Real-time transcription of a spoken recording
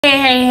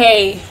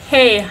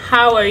Hey,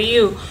 how are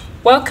you?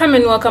 Welcome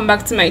and welcome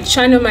back to my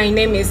channel. My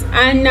name is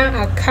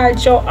Anna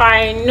Akajo.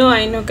 I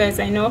know guys,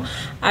 I know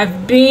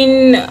I've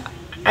been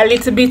a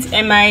little bit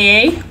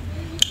MIA,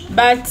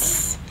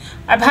 but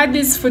I've had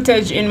this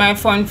footage in my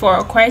phone for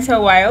quite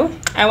a while.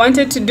 I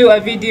wanted to do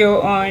a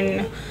video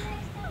on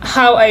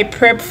how I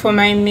prep for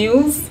my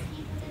meals.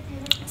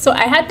 So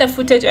I had the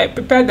footage, I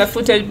prepared the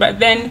footage, but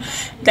then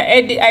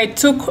I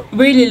took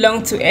really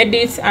long to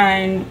edit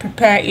and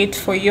prepare it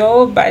for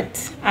you.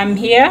 But I'm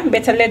here,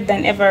 better late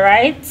than ever,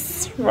 right?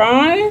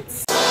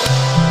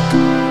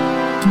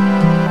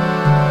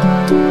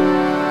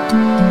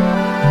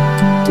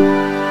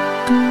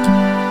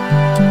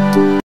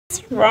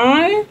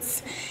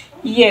 Right?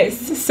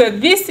 Yes, so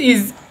this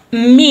is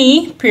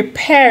me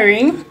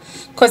preparing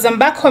because I'm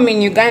back home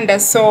in Uganda,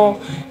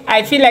 so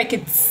I feel like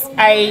it's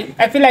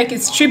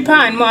cheaper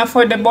and more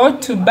affordable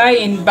to buy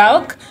in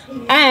bulk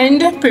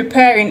and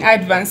prepare in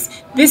advance.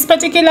 This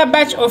particular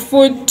batch of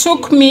food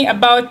took me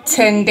about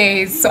 10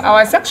 days, so I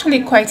was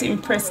actually quite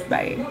impressed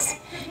by it.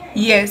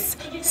 Yes,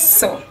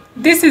 so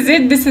this is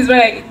it.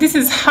 This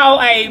is how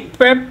I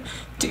prep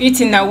to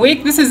eat in a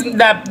week. This is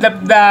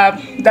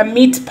the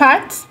meat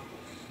part.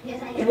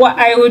 What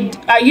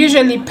I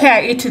usually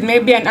pair it with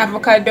maybe an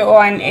avocado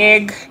or an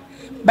egg,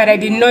 but I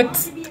did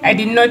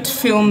not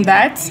film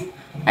that.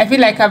 I feel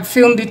like I've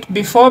filmed it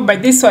before,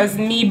 but this was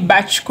me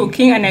batch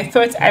cooking, and I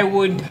thought I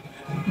would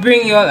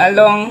bring you all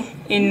along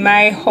in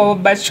my whole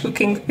batch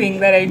cooking thing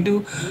that I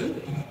do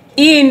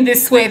in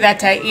this way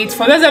that I eat.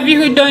 For those of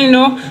you who don't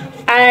know,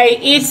 I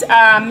eat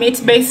a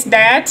meat-based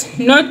diet,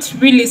 not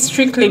really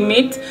strictly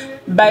meat,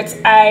 but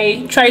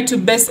I try to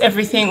base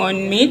everything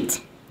on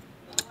meat.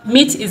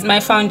 Meat is my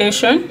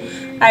foundation.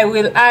 I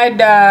will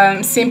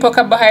add simple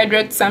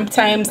carbohydrates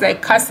sometimes,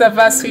 like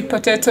cassava, sweet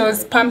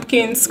potatoes,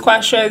 pumpkins,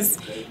 squashes,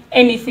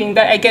 anything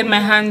that I get my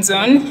hands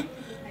on.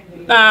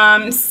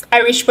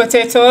 Irish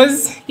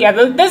potatoes. Yeah,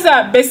 those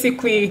are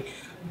basically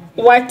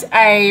what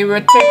I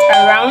rotate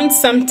around.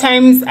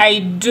 Sometimes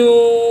I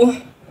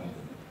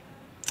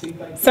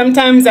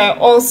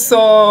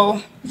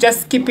also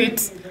just keep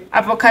it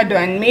avocado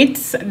and meat.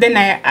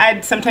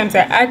 Then sometimes I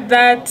add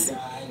that.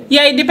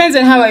 Yeah, it depends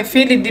on how I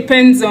feel. It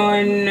depends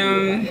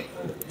on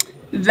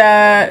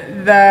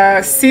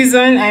the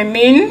season. I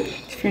mean,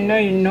 if you know,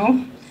 you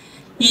know.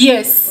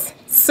 Yes,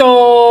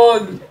 so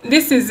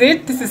this is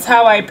it. This is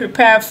how I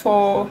prepare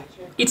for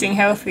eating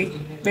healthy.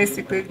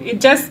 Basically,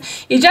 it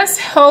just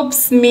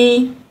helps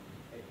me,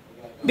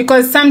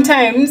 because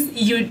sometimes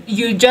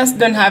you just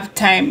don't have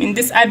time in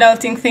this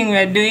adulting thing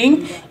we're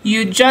doing.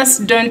 You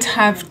just don't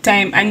have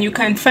time, and you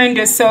can find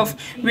yourself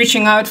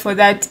reaching out for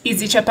that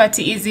easy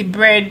chapati, easy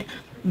bread.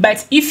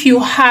 But if you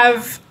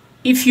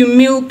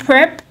meal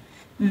prep,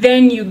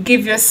 then you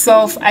give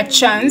yourself a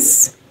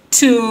chance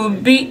to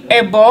be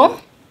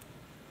able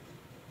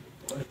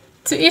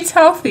to eat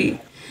healthy,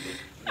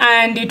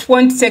 and it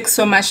won't take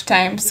so much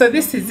time. So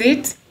this is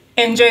it.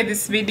 Enjoy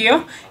this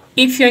video.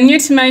 If you're new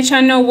to my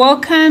channel,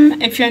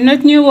 welcome. If you're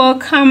not new,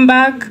 welcome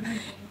back.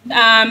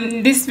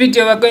 This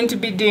video we're going to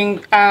be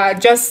doing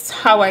just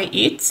how I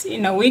eat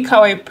in a week,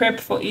 how I prep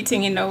for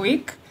eating in a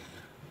week.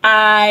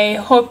 I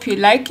hope you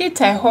like it.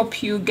 I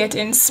hope you get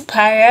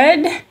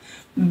inspired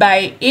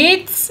by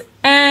it,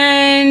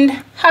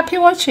 and happy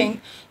watching.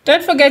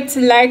 Don't forget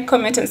to like,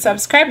 comment and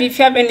subscribe. If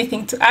you have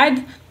anything to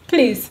add,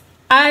 please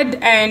add,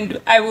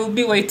 and I will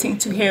be waiting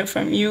to hear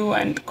from you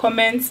and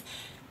comments.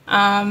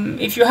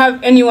 If you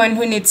have anyone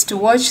who needs to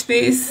watch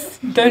this,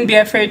 don't be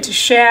afraid to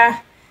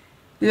share,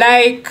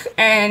 like,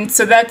 and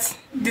so that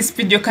this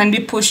video can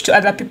be pushed to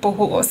other people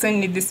who also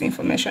need this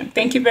information.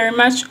 Thank you very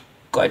much.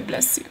 God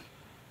bless you.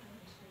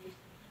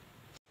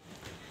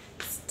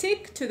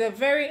 Stick to the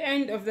very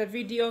end of the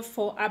video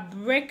for a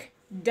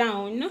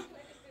breakdown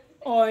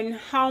on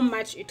how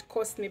much it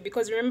cost me,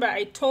 because remember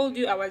I told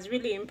you I was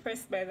really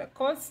impressed by the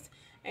cost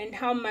and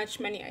how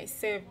much money I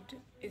saved.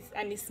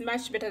 It's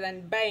much better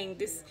than buying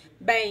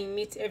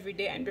meat every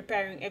day and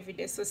preparing every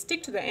day. So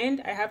stick to the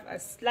end. I have a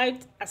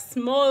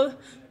small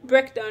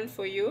breakdown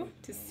for you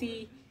to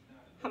see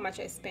how much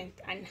I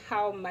spent and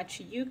how much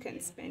you can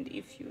spend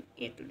if you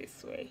eat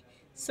this way.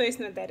 So it's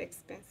not that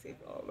expensive.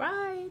 All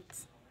right.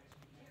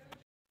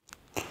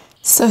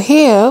 So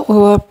here we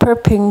were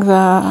prepping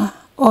the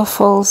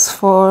offals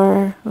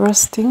for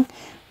roasting.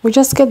 We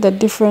just get the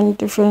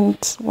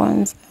different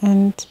ones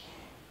and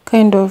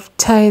kind of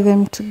tie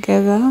them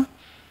together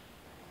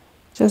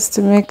just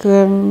to make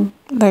them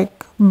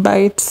like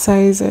bite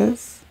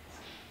sizes.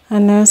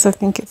 And I also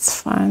think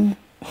it's fun.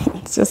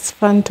 It's just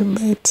fun to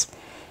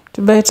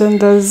bite on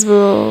those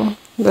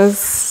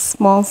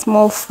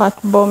small fat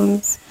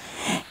bombs.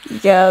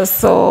 Yeah,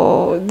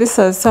 so this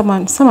is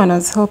someone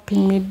was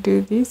helping me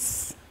do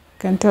this.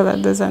 Can tell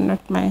that those are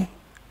not my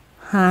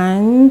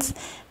hands,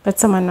 but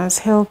someone was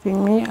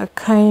helping me, a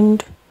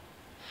kind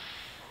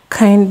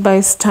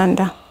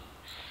bystander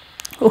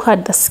who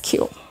had the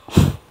skill.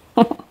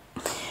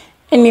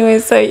 Anyway,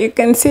 so you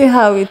can see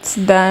how it's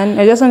done.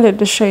 I just wanted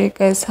to show you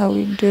guys how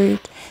we do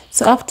it.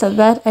 So after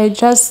that, I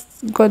just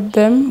just got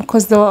them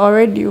because they were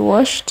already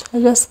washed.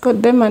 I just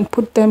got them and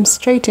put them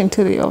straight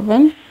into the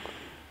oven,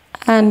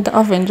 and the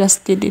oven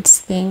just did its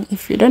thing.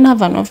 If you don't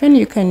have an oven,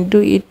 you can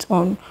do it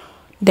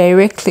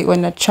directly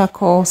on a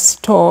charcoal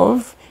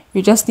stove.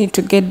 You just need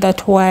to get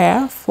that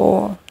wire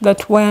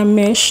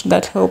mesh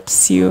that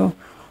helps you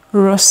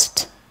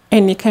roast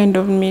any kind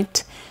of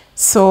meat.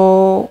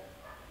 So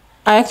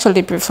I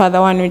actually prefer the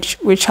one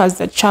which has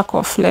the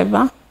charcoal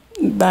flavor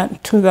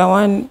to the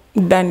one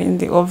done in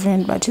the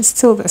oven, but it's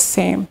still the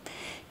same.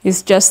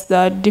 It's just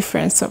the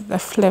difference of the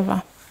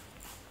flavor.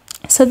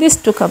 So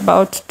this took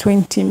about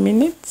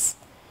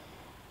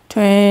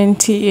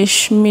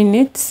 20-ish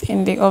minutes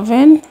in the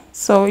oven.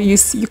 So you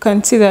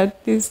can see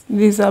that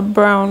these are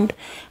browned.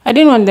 I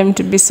didn't want them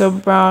to be so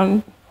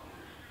brown.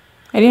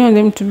 I didn't want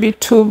them to be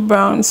too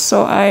brown.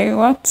 So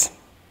I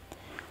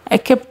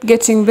kept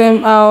getting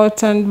them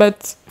out,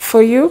 but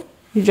for you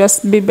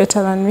just be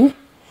better than me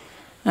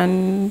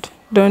and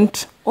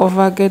don't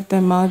get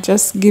them out.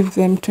 Just give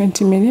them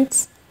 20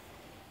 minutes.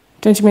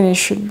 20 minutes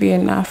should be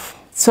enough.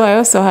 So I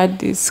also had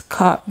this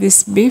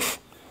beef,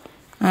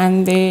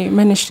 and they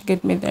managed to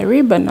get me the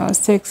rib, and I was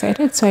so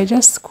excited. So I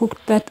just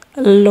cooked that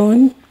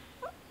alone.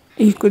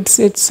 You could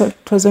see it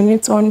was on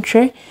its own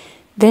tray.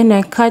 Then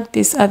I cut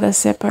this other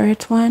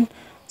separate one,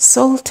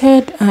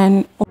 salted,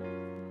 and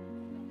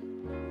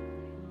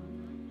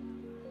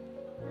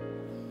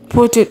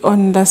put it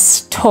on the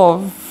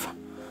stove.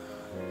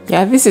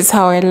 Yeah, this is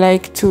how I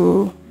like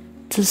to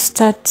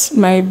start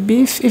my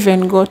beef,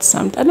 even goat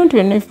something. I don't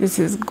even know if this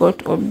is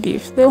goat or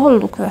beef. They all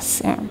look the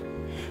same.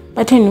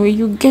 But anyway,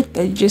 you get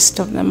the gist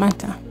of the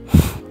matter.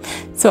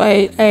 So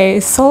I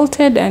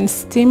salted and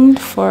steamed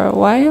for a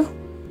while.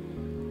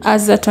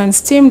 As that one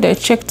steamed, I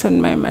checked on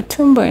my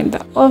matumbo in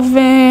the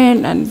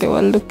oven, and they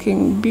were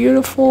looking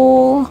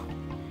beautiful.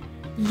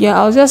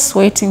 Yeah, I was just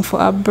waiting for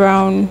a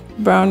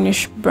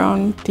brownish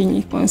brown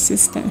thingy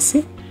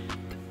consistency.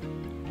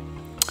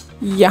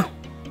 Yeah.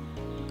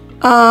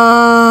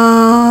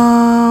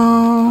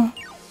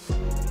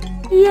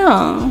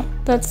 Yeah,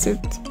 that's it.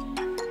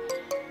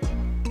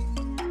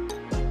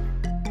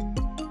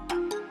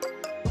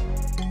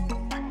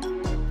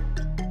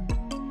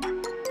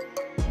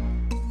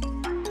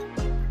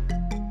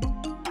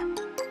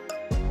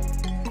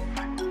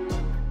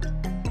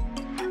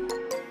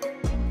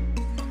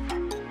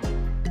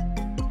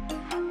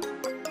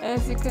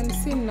 As you can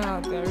see now,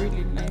 they're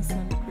really nice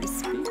and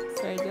crispy.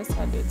 So I just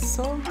added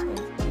salt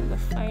in the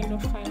final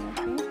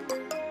thing.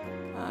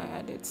 I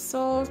added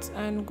salt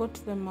and got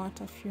them out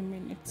a few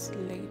minutes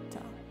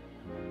later.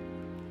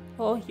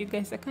 Oh, you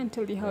guys, I can't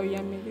tell you how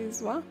yummy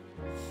these were.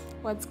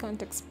 Words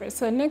can't express.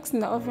 So next in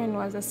the oven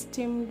was a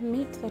steamed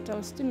meat that I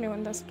was steaming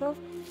on the stove.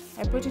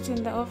 I put it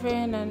in the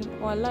oven, and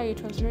voila,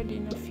 it was ready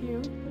in a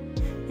few.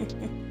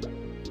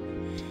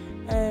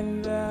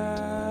 And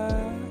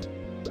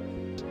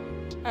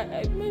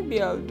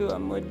maybe I'll do a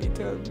more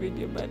detailed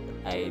video, but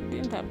I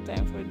didn't have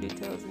time for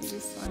details in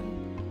this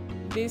one.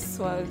 This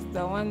was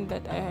the one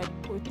that I had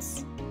put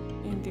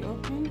in the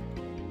oven,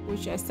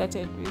 which I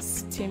started with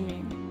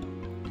steaming.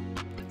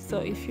 So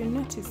if you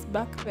notice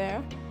back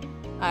there,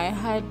 I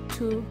had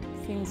two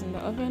things in the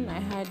oven. I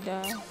had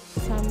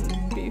some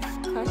beef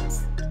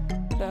cuts,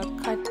 the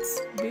cut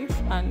beef,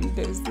 and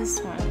there's this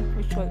one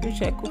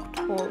which I cooked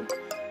whole,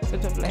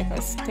 sort of like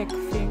a steak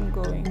thing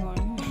going on.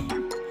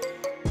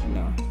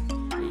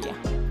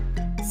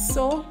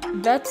 So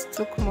that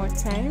took more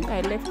time. I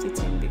left it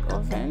in the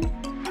oven,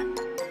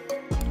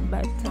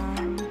 but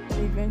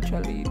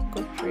eventually it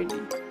got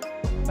ready.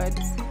 But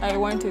I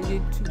wanted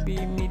it to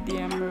be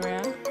medium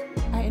rare.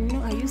 I know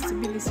I used to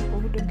be this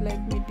people who don't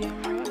like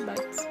medium rare, but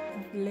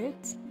of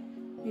late,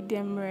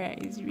 medium rare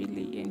is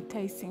really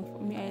enticing for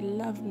me. I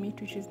love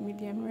meat which is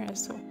medium rare.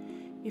 So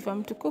if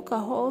I'm to cook a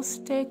whole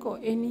steak or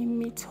any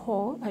meat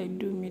whole, I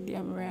do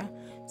medium rare.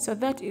 So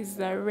that is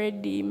the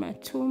ready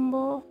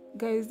matumbo.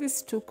 Guys,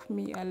 this took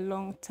me a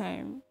long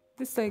time.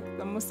 This is like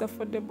the most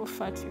affordable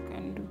fat you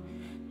can do.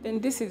 Then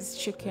this is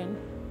chicken.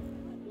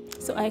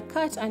 So I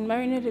cut and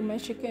marinated my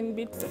chicken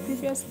bits the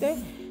previous day.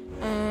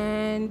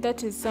 And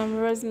that is some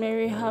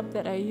rosemary herb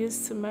that I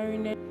used to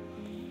marinate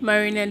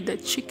the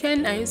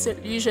chicken. I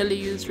usually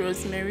use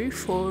rosemary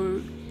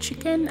for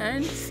chicken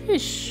and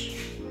fish.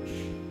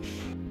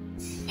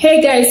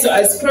 Hey guys, so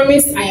as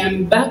promised, I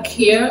am back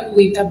here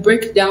with a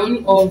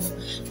breakdown of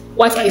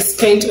what I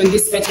spent on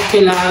this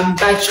particular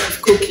batch of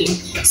cooking.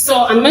 So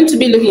I'm meant to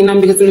be looking now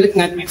because I'm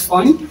looking at my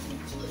phone. I'm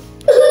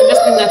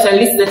just looking at a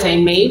list that I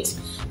made.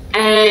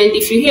 And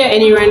if you hear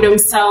any random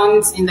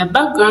sounds in the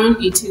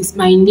background, it is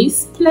my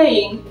niece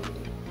playing.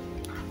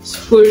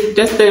 Who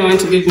just doesn't want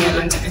to leave me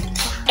alone today.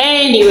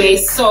 Anyway,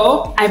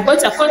 so I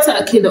bought a quarter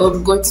kilo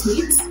of goat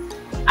meat.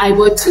 I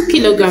bought 2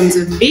 kilograms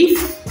of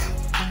beef,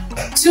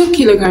 2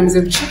 kilograms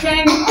of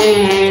chicken,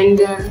 and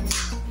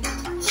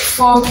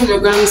 4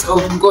 kilograms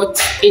of goat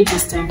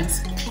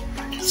intestines.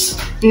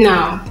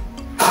 Now,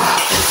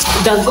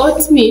 the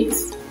goat meat,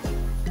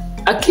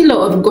 a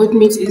kilo of goat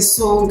meat is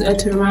sold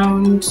at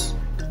around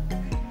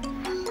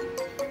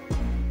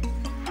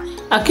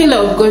A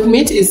kilo of goat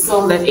meat is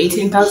sold at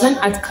 18,000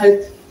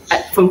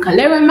 from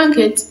Kalera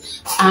Market.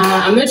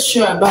 I'm not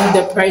sure about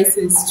the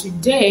prices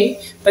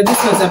today, but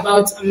this was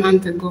about a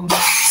month ago.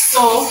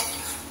 So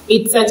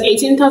it's at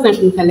 18,000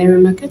 from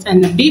Kalera Market,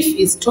 and the beef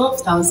is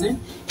 12,000.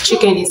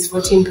 Chicken is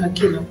 14 per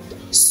kilo.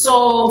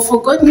 So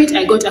for goat meat,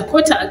 I got a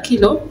quarter a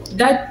kilo.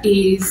 That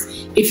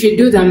is, if you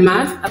do the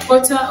math, a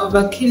quarter of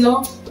a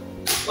kilo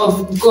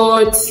of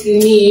goat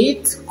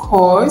meat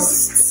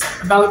costs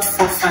about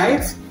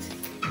 4.5.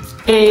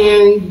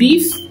 And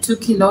beef, 2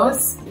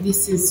 kilos.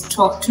 This is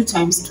 2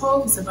 times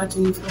 12 is about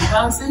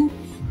 24,000.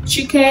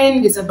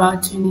 Chicken is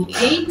about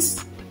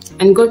 28,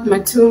 and goat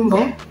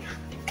matumbo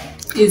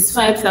is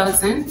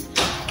 5,000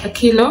 a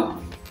kilo,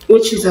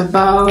 which is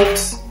about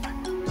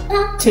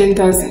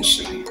 10,000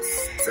 shillings.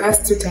 So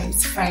that's 2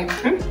 times 5.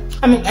 Huh?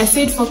 I mean, I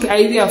said 4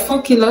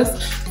 kilos,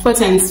 4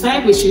 times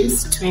 5, which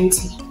is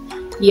 20.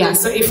 Yeah,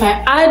 so if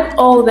I add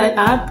all that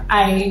up,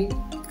 I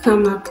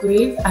come up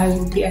with, I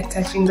will be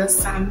attaching the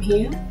sum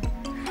here.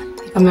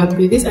 Come up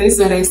with this, and this is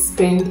what I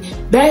spend.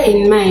 Bear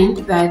in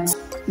mind that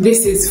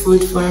this is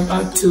food for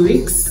about 2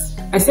 weeks.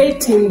 I say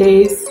 10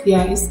 days.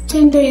 Yeah, it's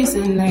 10 days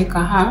and like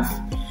a half,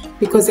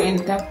 because I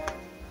ended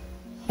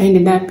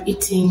up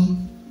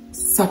eating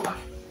supper,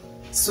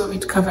 so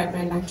it covered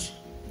my lunch.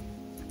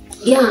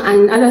 Yeah,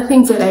 and other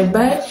things that I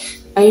buy,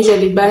 I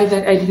usually buy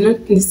that I did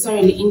not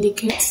necessarily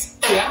indicate.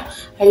 Yeah,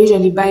 I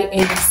usually buy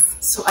eggs,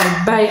 so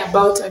I buy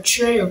about a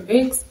tray of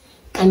eggs,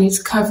 and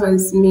it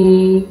covers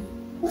me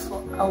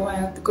for a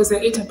while because I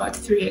eat about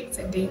 3 eggs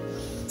a day.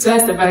 So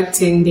that's about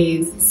 10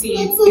 days. See,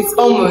 it's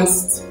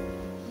almost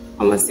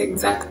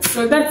exact.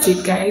 So that's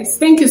it, guys.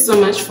 Thank you so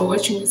much for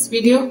watching this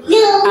video.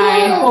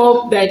 I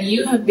hope that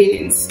you have been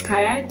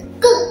inspired,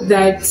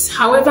 that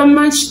however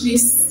much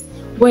this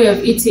way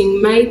of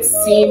eating might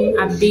seem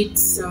a bit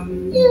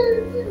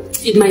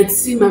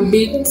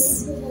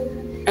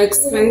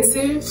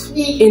expensive,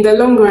 in the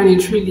long run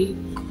it really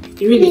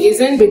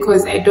isn't,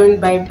 because I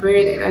don't buy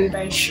bread, I don't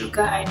buy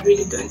sugar, I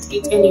really don't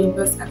eat any of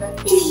those other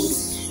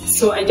things.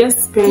 So I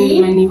just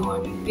spend money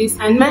on this.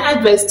 And my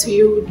advice to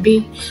you would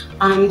be,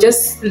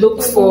 just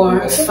look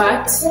for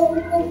fat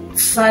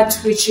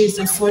which is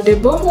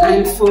affordable.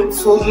 And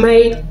for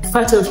my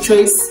fat of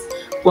choice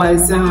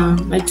was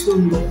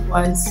matumbo,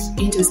 was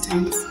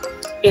intestines,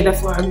 either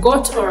for a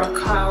goat or a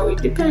cow.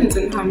 It depends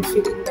on how I'm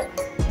feeling that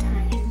time.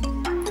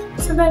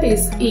 So that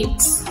is it.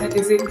 That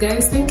is it,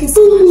 guys. Thank you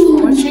so much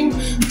for watching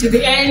to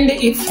the end.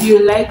 If you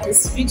like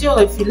this video,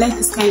 or if you like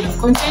this kind of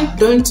content,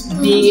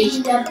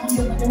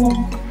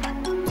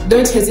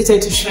 don't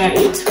hesitate to share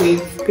it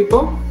with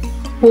people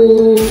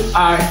who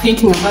are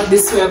thinking about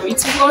this way of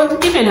eating, or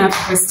even have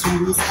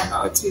questions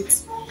about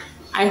it.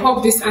 I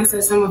hope this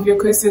answers some of your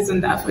questions on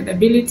the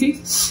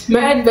affordability.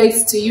 My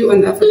advice to you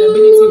on the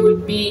affordability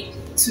would be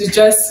to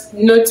just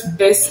not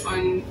base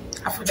on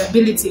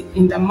affordability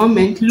in the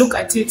moment. Look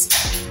at it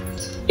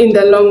in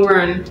the long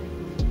run.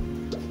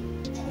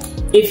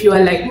 If you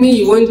are like me,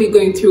 you won't be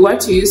going through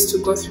what you used to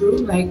go through.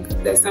 Like,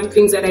 there's some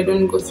things that I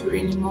don't go through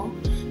anymore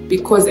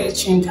because I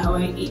changed how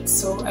I eat.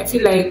 So I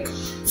feel like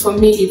for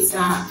me it's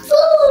a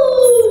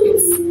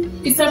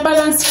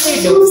balanced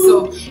trade-off.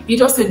 So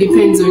it also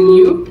depends on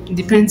you, it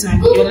depends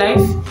on your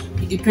life,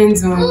 it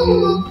depends on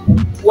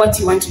what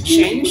you want to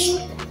change,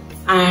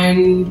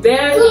 and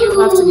then you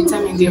have to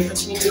determine the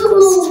opportunity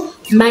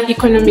cost. My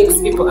economics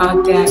people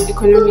out there,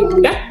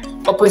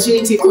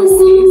 opportunity cost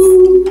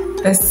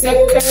is the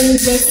second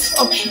best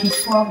option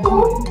for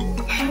gold.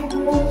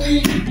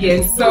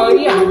 Yes, so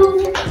yeah,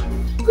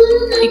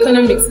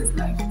 economics is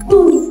life.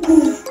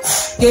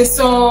 Yes,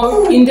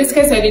 so in this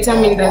case I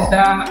determined that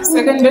the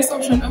second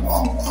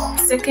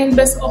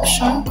best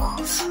option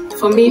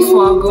for me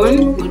for a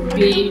gun would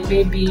be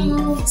maybe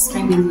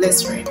spending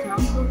less right now.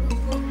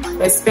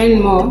 If I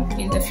spend more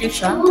in the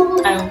future,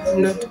 I will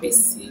not be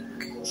sick.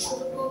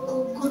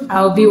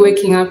 I'll be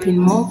waking up in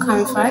more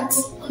comfort.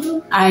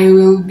 I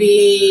will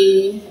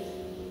be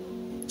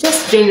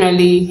just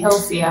generally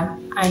healthier,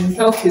 and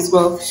health is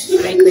wealth,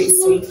 like they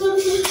say.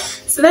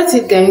 So that's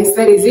it, guys.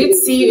 That is it.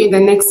 See you in the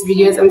next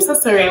videos. I'm so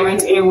sorry I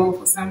went AWOL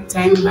for some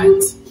time,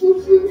 but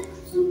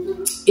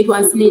it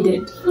was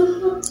needed.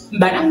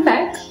 But I'm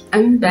back.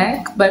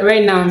 But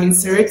right now I'm in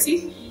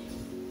Sereti,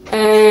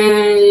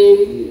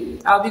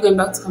 and I'll be going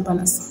back to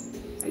Kampala soon.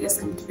 I just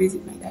came to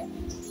visit my dad.